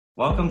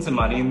Welcome to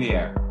Money in the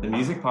Air, the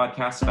music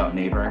podcast about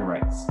neighboring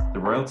rights, the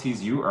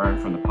royalties you earn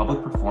from the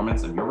public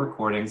performance of your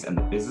recordings and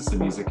the business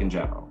of music in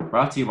general.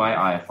 Brought to you by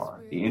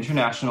IFR, the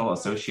International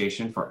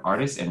Association for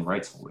Artists and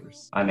Rights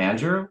Holders. I'm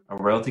Andrew, a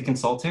royalty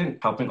consultant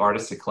helping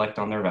artists to collect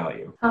on their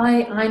value.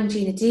 Hi, I'm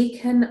Gina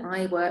Deacon.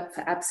 I work for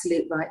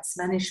Absolute Rights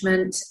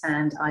Management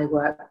and I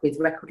work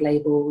with record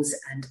labels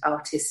and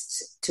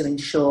artists to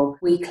ensure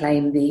we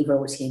claim the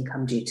royalty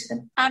income due to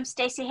them. I'm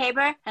Stacey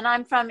Haber and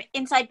I'm from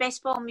Inside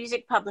Baseball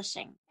Music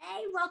Publishing.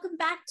 Hey, welcome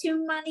back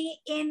to Money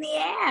in the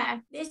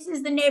Air. This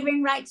is the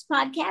Neighboring Rights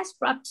podcast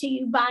brought to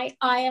you by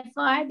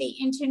IFR, the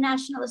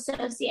International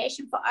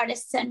Association for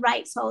Artists and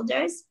Rights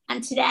Holders.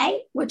 And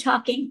today we're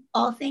talking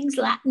all things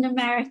Latin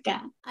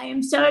America. I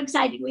am so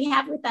excited. We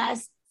have with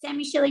us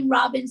Schilling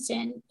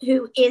Robinson,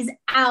 who is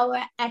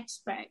our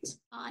expert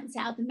on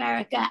South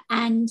America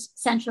and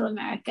Central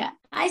America.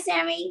 Hi,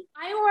 Sammy.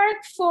 I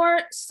work for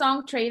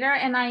Song Trader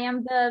and I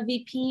am the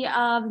VP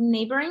of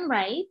Neighboring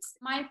Rights.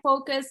 My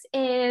focus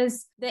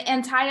is the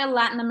entire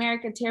Latin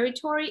America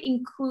territory,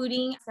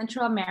 including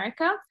Central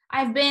America.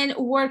 I've been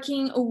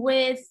working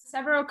with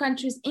several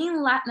countries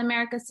in Latin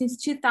America since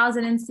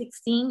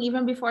 2016,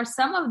 even before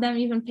some of them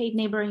even paid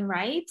neighboring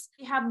rights.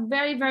 We have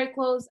very, very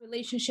close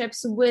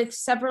relationships with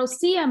several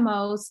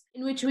CMOs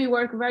in which we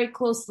work very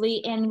closely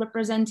in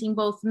representing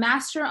both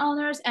master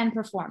owners and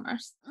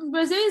performers.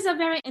 Brazil is a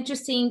very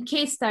interesting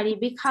case study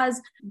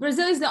because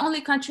Brazil is the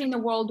only country in the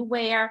world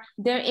where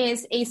there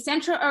is a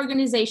central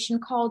organization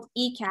called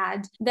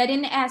ICAD that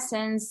in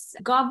essence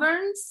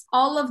governs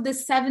all of the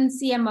 7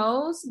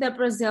 CMOs that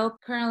Brazil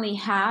currently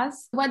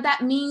has. What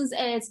that means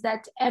is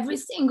that every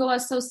single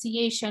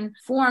association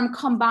formed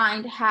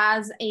combined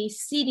has a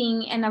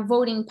seating and a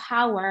voting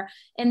power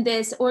in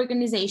this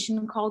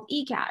organization called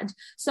ICAD.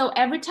 So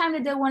every time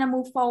that they want to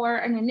move forward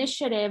an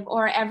initiative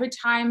or every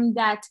time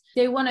that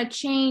they want to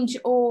change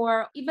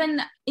or even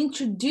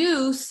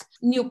introduce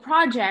new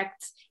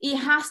projects, it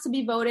has to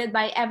be voted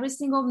by every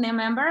single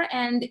member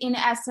and in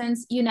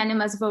essence,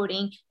 unanimous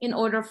voting in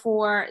order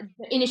for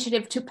the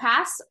initiative to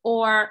pass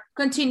or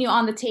continue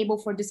on the table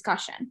for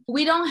discussion.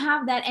 We don't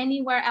have that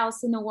anywhere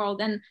else in the world.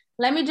 And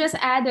let me just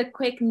add a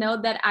quick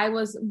note that I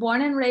was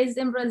born and raised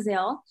in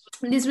Brazil.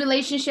 These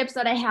relationships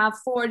that I have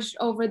forged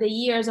over the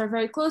years are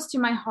very close to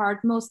my heart,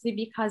 mostly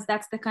because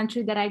that's the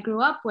country that I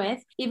grew up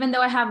with. Even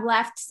though I have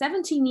left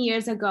 17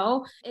 years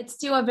ago, it's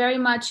still a very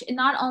much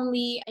not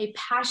only a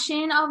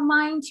passion of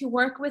mine to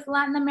work with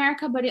Latin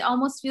America, but it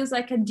almost feels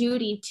like a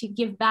duty to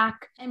give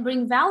back and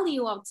bring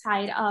value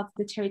outside of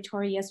the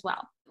territory as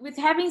well. With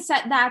having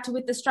said that,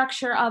 with the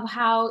structure of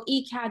how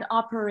ICAD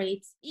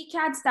operates,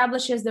 ICAD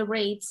establishes the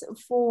rates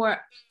for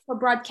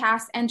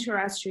broadcast and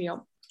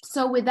terrestrial.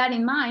 So with that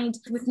in mind,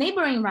 with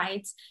neighboring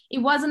rights, it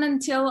wasn't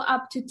until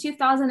up to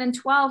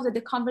 2012 that the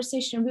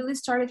conversation really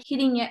started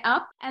heating it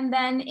up. And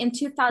then in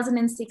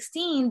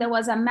 2016, there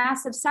was a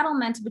massive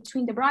settlement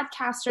between the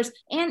broadcasters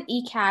and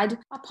ICAD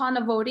upon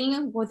a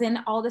voting within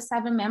all the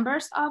 7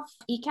 members of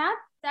ICAD.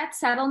 That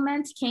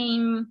settlement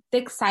came the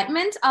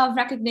excitement of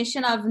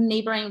recognition of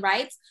neighboring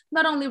rights,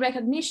 not only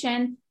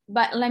recognition,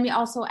 but let me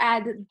also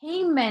add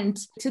payment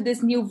to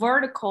this new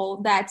vertical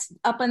that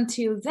up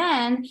until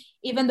then,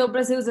 even though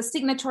Brazil is a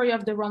signatory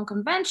of the Rome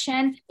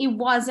Convention, it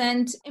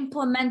wasn't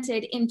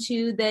implemented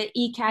into the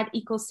ICAD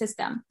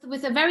ecosystem.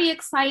 With a very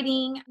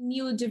exciting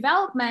new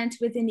development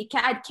within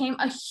ICAD came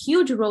a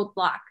huge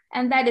roadblock,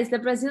 and that is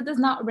that Brazil does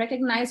not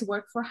recognize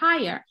work for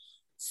hire.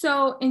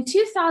 So in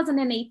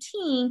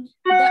 2018,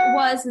 there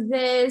was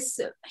this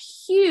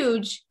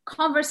huge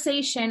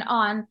conversation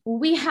on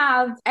we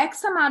have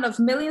X amount of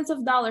millions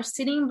of dollars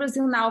sitting in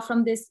Brazil now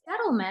from this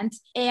settlement,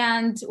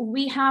 and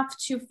we have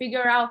to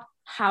figure out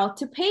how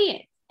to pay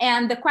it.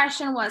 And the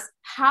question was,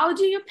 how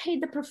do you pay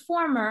the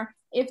performer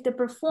if the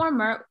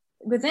performer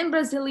within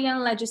Brazilian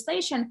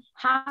legislation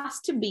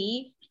has to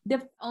be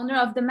the owner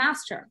of the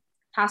master,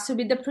 has to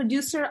be the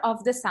producer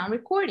of the sound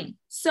recording?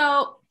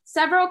 So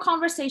several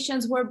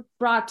conversations were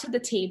brought to the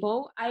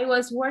table. I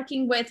was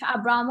working with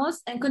Abramos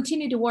and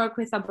continue to work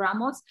with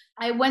Abramos.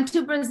 I went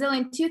to Brazil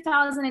in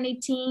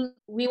 2018.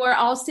 We were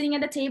all sitting at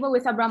the table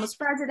with Abramos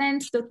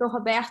president, Dr.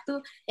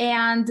 Roberto.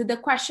 And the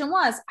question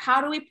was, how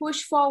do we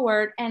push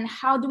forward and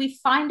how do we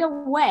find a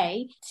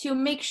way to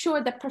make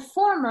sure that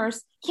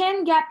performers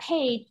can get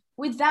paid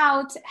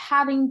without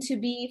having to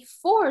be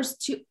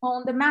forced to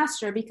own the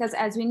master? Because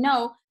as we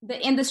know, the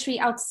industry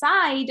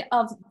outside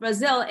of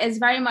Brazil is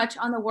very much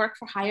on the work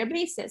for hire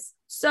basis.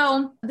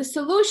 So the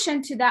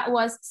solution to that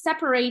was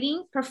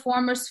separating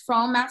performers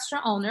from master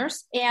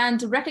owners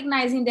and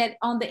recognizing that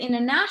on the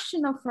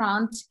international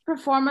front,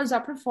 performers are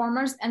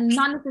performers and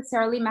not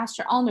necessarily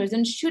master owners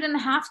and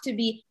shouldn't have to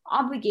be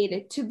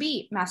obligated to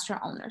be master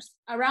owners.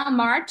 Around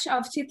March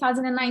of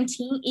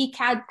 2019,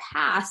 ICAD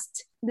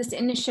passed this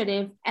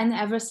initiative, and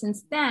ever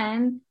since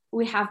then,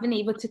 we have been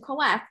able to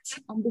collect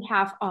on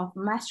behalf of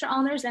master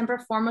owners and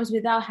performers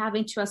without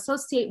having to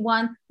associate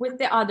one with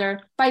the other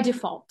by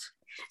default.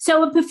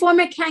 So a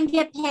performer can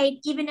get paid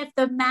even if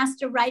the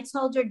master rights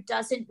holder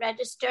doesn't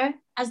register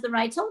as the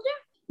rights holder?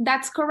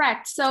 That's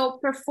correct. So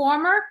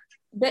performer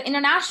The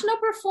international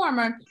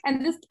performer,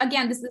 and this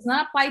does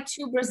not apply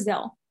to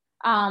Brazil,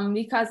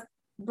 because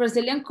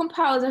Brazilian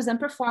composers and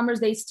performers,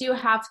 they still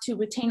have to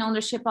retain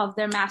ownership of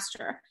their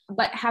master.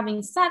 But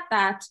having said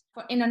that,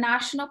 for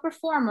international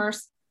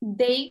performers,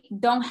 they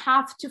don't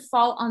have to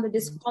fall under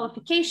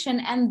disqualification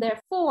and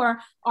therefore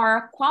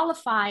are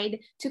qualified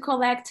to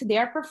collect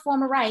their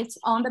performer rights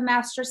on the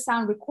master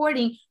sound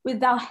recording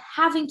without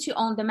having to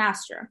own the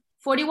master.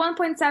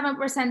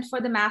 41.7%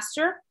 for the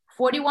master,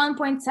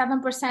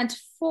 41.7%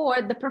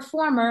 for the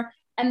performer,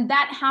 and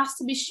that has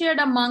to be shared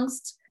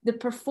amongst the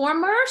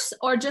performers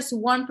or just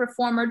one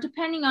performer,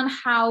 depending on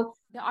how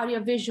the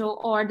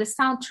audiovisual or the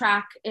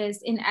soundtrack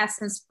is in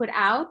essence put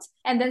out.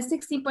 And then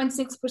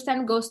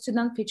 16.6% goes to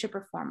non-feature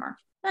performer.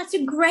 That's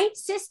a great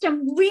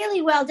system.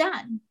 Really well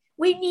done.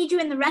 We need you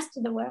in the rest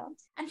of the world.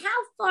 And how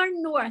far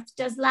north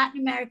does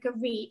Latin America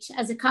reach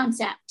as a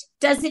concept?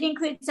 Does it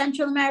include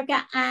Central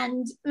America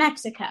and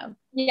Mexico?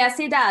 Yes,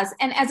 it does.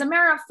 And as a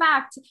matter of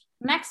fact,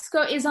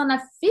 Mexico is on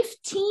a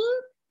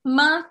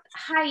 15-month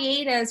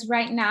hiatus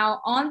right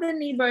now on the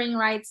neighboring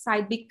rights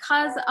side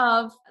because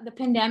of the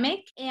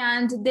pandemic.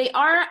 And they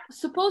are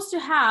supposed to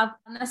have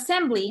an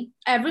assembly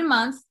every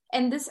month.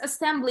 And this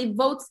assembly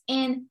votes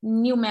in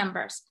new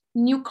members,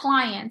 new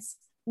clients,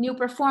 new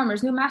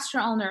performers, new master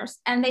owners,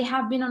 and they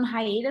have been on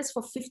hiatus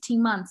for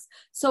 15 months.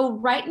 So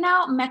right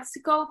now,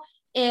 Mexico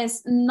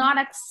is not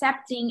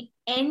accepting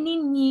any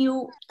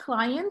new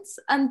clients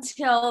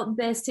until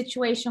the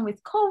situation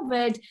with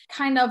COVID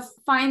kind of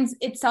finds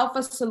itself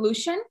a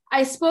solution.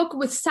 I spoke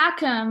with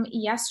SACM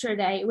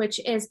yesterday,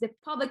 which is the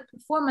public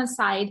performance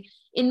side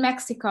in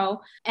Mexico.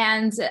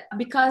 And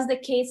because the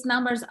case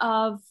numbers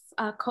of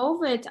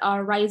COVID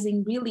are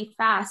rising really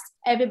fast,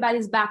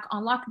 everybody's back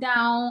on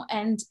lockdown,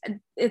 and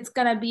it's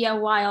going to be a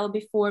while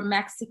before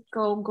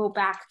Mexico go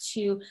back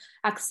to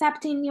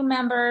accepting new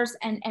members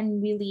and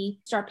really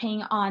start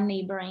paying on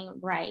neighboring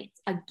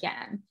rights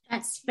again.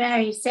 That's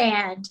very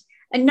sad.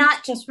 And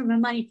not just from a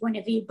money point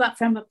of view, but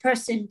from a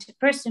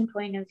person-to-person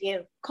point of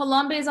view.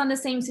 Colombia is on the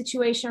same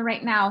situation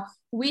right now.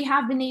 We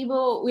have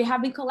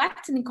been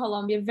collecting in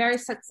Colombia very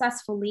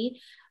successfully,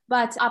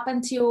 but up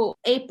until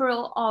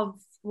April of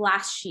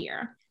last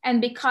year. And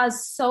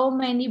because so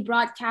many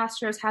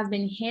broadcasters have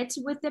been hit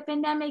with the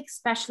pandemic,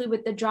 especially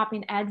with the drop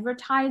in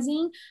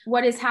advertising,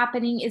 what is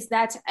happening is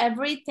that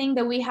everything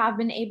that we have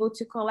been able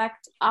to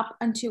collect up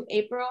until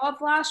April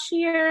of last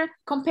year,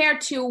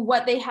 compared to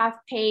what they have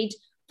paid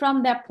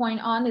from that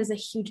point on, is a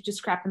huge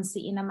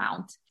discrepancy in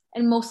amount.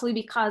 And mostly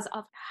because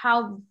of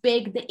how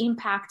big the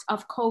impact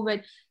of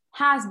COVID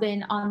has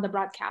been on the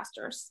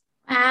broadcasters.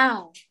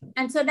 Wow.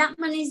 And so that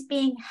money is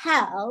being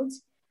held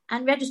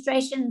and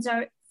registrations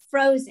are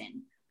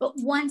frozen. But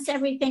once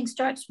everything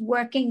starts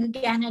working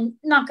again, and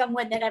knock on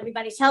wood that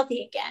everybody's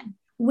healthy again,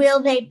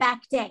 will they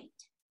backdate?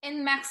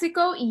 In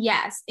Mexico,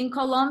 yes. In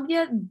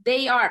Colombia,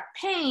 they are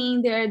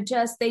paying.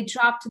 They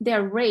dropped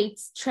their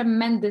rates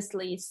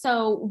tremendously.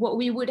 So what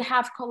we would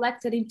have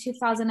collected in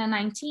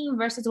 2019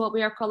 versus what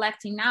we are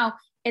collecting now,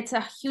 it's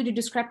a huge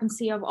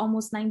discrepancy of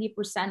almost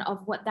 90% of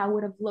what that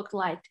would have looked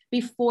like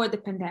before the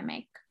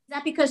pandemic. Is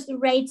that because the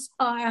rates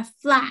are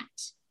flat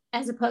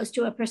as opposed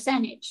to a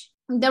percentage?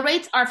 The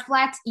rates are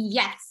flat,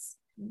 yes,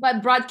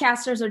 but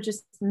broadcasters are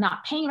just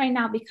not paying right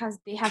now because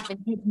they have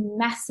been hit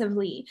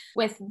massively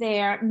with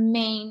their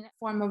main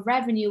form of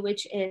revenue,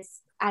 which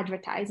is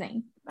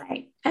advertising.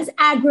 Right. As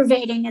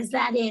aggravating as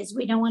that is,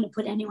 we don't want to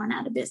put anyone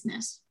out of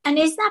business. And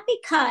is that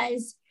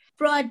because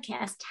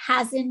broadcast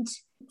hasn't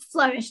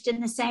flourished in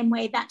the same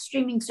way that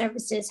streaming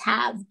services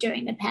have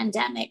during the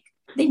pandemic?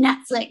 The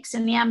Netflix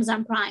and the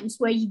Amazon Primes,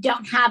 where you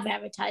don't have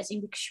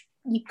advertising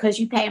because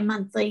you pay a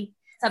monthly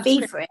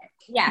fee for it.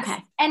 Yes.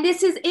 Okay. And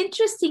this is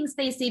interesting,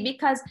 Stacey,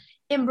 because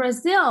in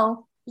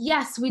Brazil,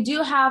 yes, we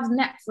do have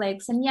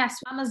Netflix, and yes,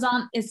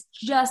 Amazon is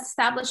just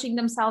establishing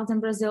themselves in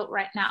Brazil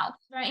right now.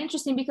 It's very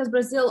interesting because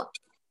Brazil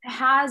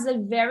has a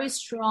very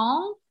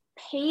strong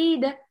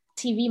paid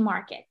TV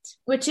market,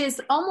 which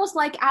is almost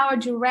like our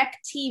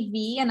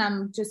DirecTV, and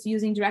I'm just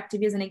using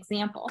DirecTV as an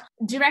example.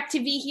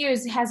 DirecTV here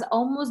has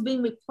almost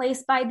been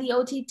replaced by the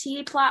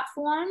OTT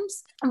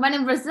platforms, but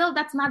in Brazil,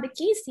 that's not the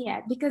case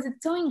yet because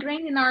it's so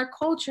ingrained in our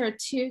culture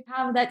to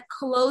have that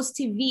closed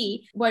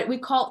TV, what we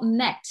call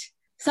net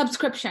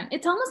subscription.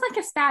 It's almost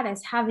like a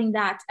status having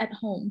that at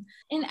home.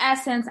 In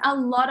essence, a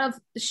lot of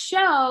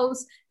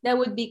shows that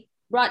would be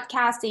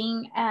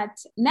broadcasting at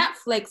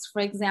Netflix,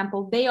 for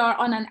example, they are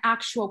on an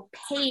actual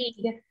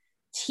paid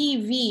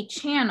TV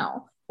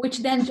channel,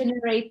 which then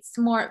generates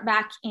more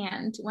back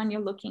end when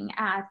you're looking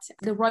at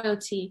the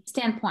royalty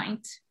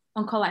standpoint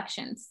on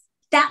collections.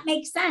 That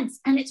makes sense.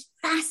 And it's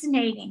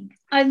fascinating.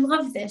 I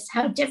love this,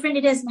 how different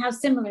it is and how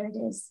similar it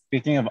is.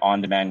 Speaking of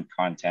on-demand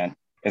content,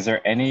 is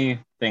there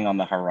anything on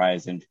the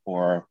horizon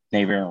for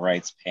neighboring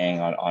rights paying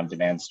on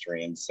on-demand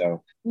streams?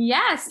 So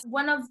yes,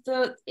 one of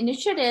the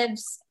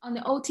initiatives on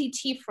the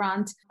OTT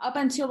front, up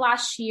until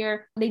last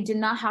year, they did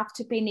not have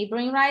to pay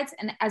neighboring rights.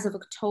 And as of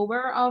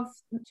October of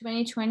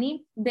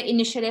 2020, the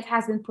initiative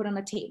has been put on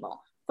the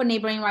table. for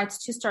neighboring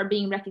rights to start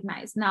being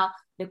recognized. Now,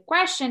 the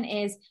question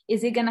is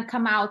it going to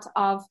come out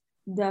of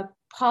the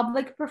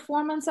public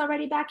performance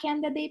already back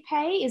end that they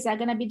pay? Is that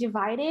going to be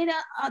divided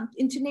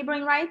into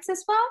neighboring rights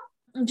as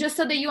well? Just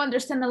so that you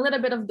understand a little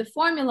bit of the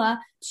formula,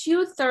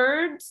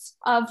 2/3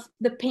 of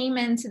the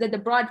payments that the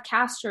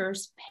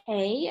broadcasters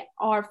pay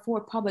are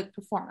for public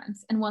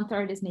performance, and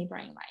 1/3 is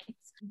neighboring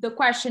rights. The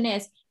question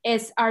is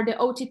are the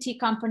OTT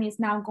companies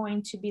now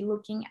going to be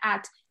looking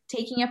at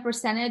taking a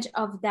percentage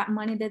of that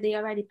money that they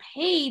already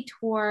paid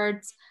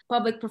towards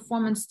public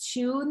performance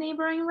to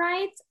neighboring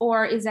rights,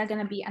 or is that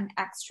going to be an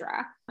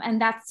extra? And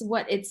that's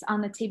what it's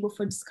on the table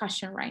for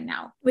discussion right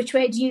now. Which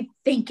way do you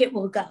think it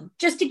will go?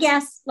 Just a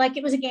guess, like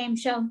it was a game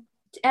show.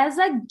 As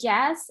a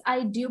guess, I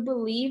do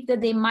believe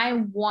that they might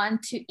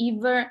want to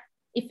either,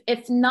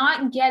 if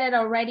not get it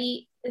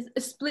already,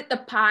 split the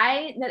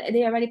pie that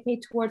they already paid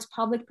towards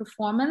public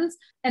performance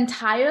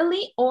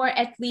entirely, or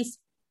at least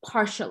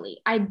partially.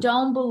 I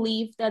don't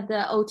believe that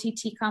the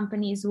OTT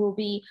companies will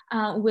be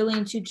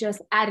willing to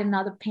just add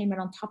another payment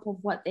on top of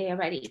what they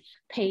already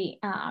pay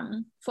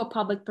for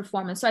public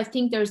performance. So I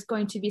think there's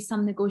going to be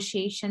some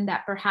negotiation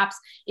that perhaps,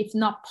 if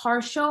not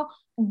partial,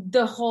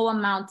 the whole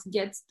amount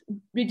gets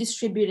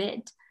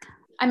redistributed.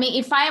 I mean,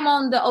 if I'm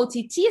on the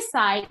OTT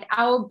side,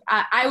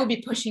 I will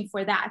be pushing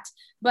for that.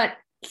 But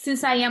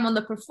since I am on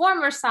the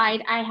performer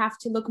side, I have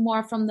to look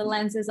more from the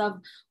lenses of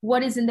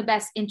what is in the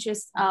best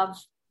interest of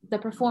the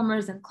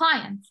performers and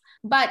clients.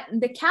 But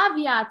the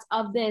caveat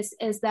of this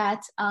is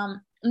that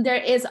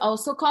there is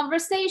also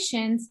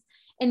conversations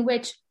in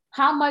which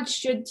how much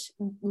should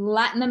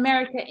Latin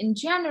America in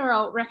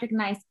general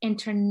recognize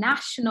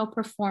international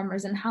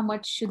performers, and how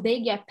much should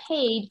they get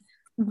paid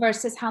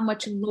versus how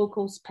much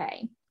locals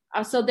pay.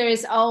 So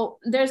there's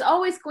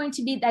always going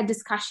to be that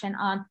discussion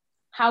on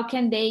how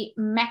can they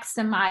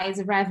maximize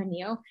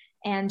revenue,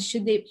 and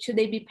should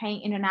they be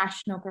paying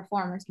international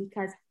performers?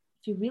 Because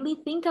if you really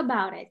think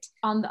about it,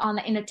 on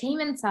the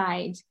entertainment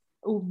side,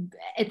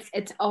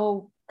 it's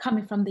all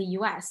coming from the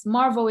US.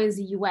 Marvel is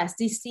the US,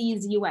 DC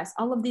is the US.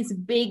 All of these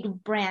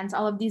big brands,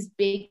 all of these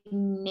big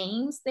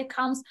names that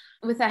comes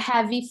with a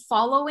heavy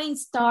following,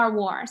 Star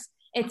Wars,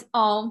 it's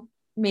all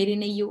made in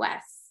the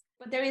US.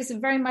 But there is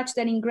very much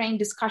that ingrained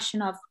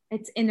discussion of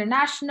it's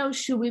international.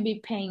 Should we be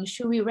paying?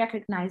 Should we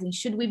recognizing?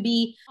 Should we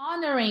be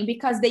honoring?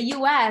 Because the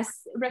US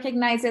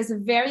recognizes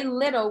very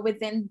little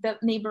within the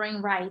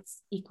neighboring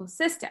rights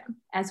ecosystem.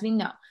 As we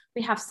know,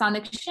 we have Sound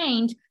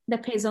Exchange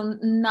that pays on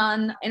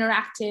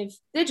non-interactive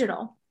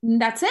digital.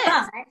 That's it.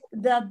 But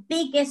the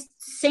biggest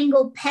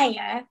single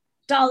payer,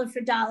 dollar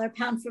for dollar,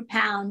 pound for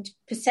pound,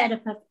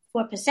 peseta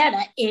for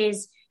peseta,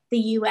 is the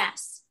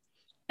US.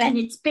 And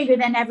it's bigger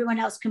than everyone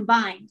else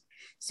combined.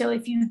 So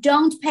if you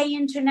don't pay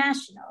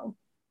international,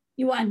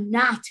 you are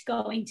not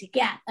going to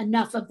get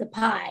enough of the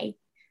pie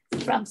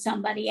from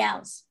somebody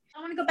else.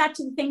 I want to go back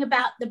to the thing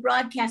about the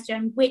broadcaster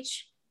and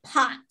which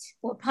pot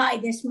or pie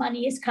this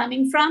money is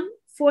coming from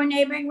for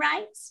neighboring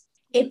rights.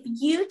 If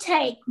you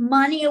take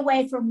money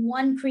away from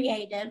one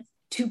creative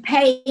to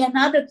pay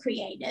another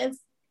creative,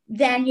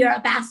 then you're a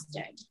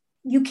bastard.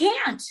 You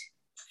can't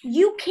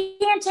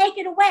take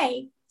it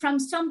away from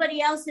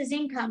somebody else's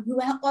income who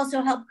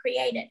also helped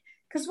create it.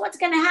 Because what's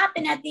going to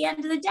happen at the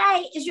end of the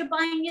day is you're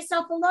buying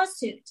yourself a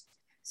lawsuit.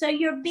 So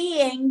you're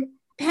being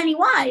penny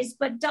wise,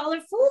 but dollar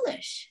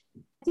foolish.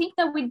 I think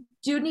that we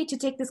do need to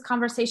take this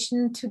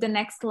conversation to the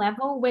next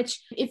level,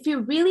 which if you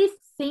really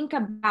think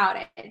about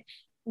it,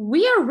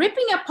 we are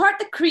ripping apart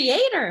the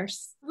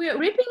creators. We're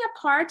ripping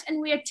apart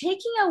and we are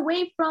taking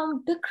away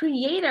from the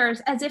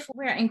creators as if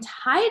we're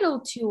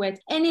entitled to it.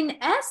 And in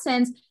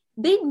essence,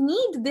 they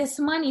need this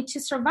money to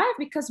survive,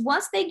 because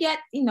once they get,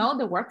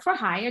 the work for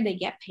hire, they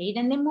get paid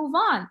and they move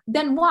on.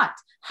 Then what?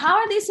 How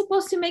are they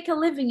supposed to make a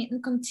living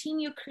and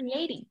continue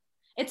creating?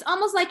 It's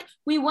almost like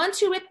we want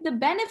to rip the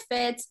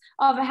benefits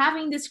of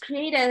having these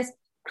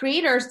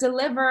creators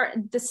deliver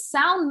the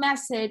sound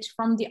message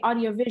from the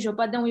audiovisual,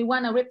 but then we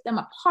want to rip them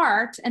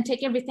apart and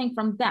take everything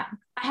from them.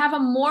 I have a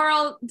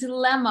moral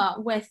dilemma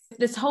with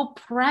this whole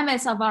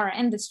premise of our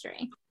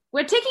industry.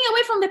 We're taking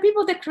away from the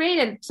people that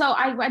created, so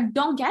I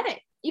don't get it.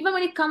 Even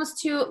when it comes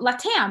to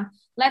LATAM,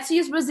 let's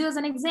use Brazil as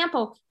an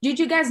example. Did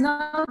you guys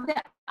know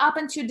that up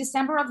until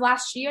December of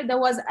last year, there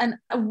was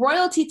a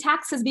royalty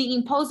taxes being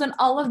imposed on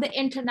all of the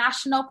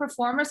international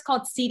performers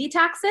called city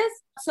taxes?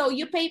 So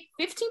you pay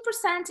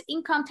 15%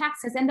 income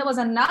taxes, and there was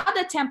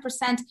another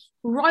 10%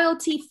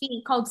 royalty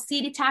fee called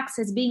city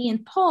taxes being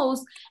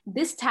imposed.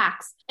 This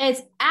tax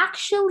is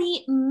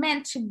actually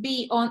meant to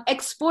be on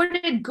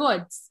exported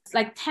goods,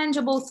 like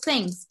tangible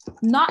things,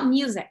 not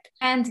music.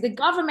 And the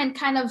government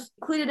kind of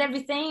included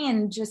everything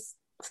and just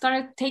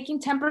started taking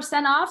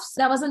 10% off. So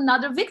that was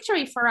another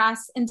victory for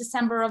us in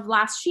December of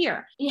last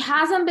year. It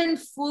hasn't been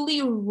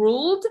fully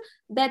ruled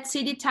that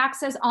city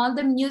taxes on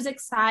the music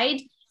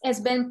side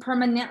has been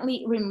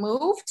permanently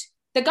removed.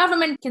 The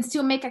government can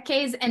still make a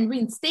case and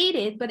reinstate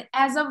it, but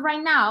as of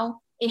right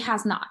now, it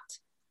has not.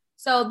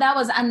 So that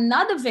was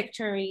another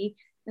victory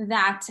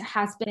that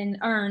has been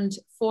earned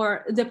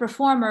for the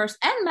performers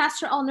and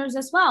master owners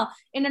as well,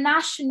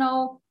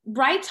 international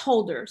rights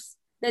holders,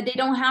 that they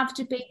don't have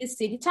to pay the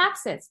city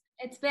taxes.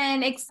 It's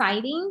been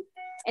exciting.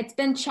 It's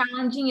been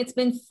challenging. It's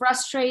been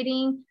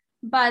frustrating,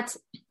 but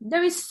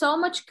there is so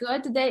much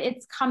good that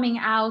it's coming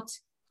out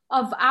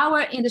of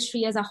our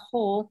industry as a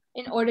whole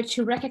in order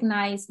to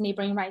recognize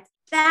neighboring rights.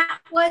 That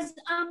was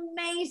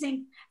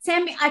amazing.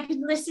 Sammy, I could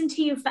listen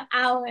to you for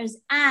hours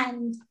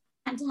and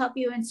to help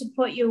you and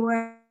support your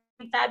work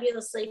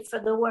fabulously for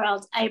the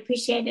world. I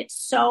appreciate it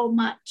so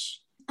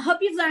much. I hope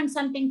you've learned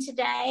something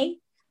today.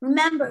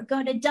 Remember,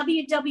 go to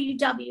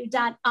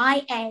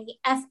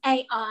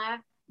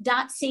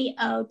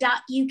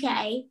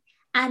www.iafar.co.uk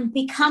and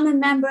become a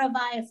member of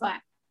IFR.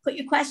 Put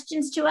your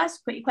questions to us,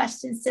 put your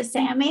questions to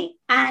Sammy,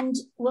 and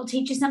we'll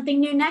teach you something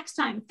new next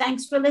time.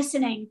 Thanks for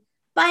listening.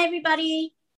 Bye, everybody.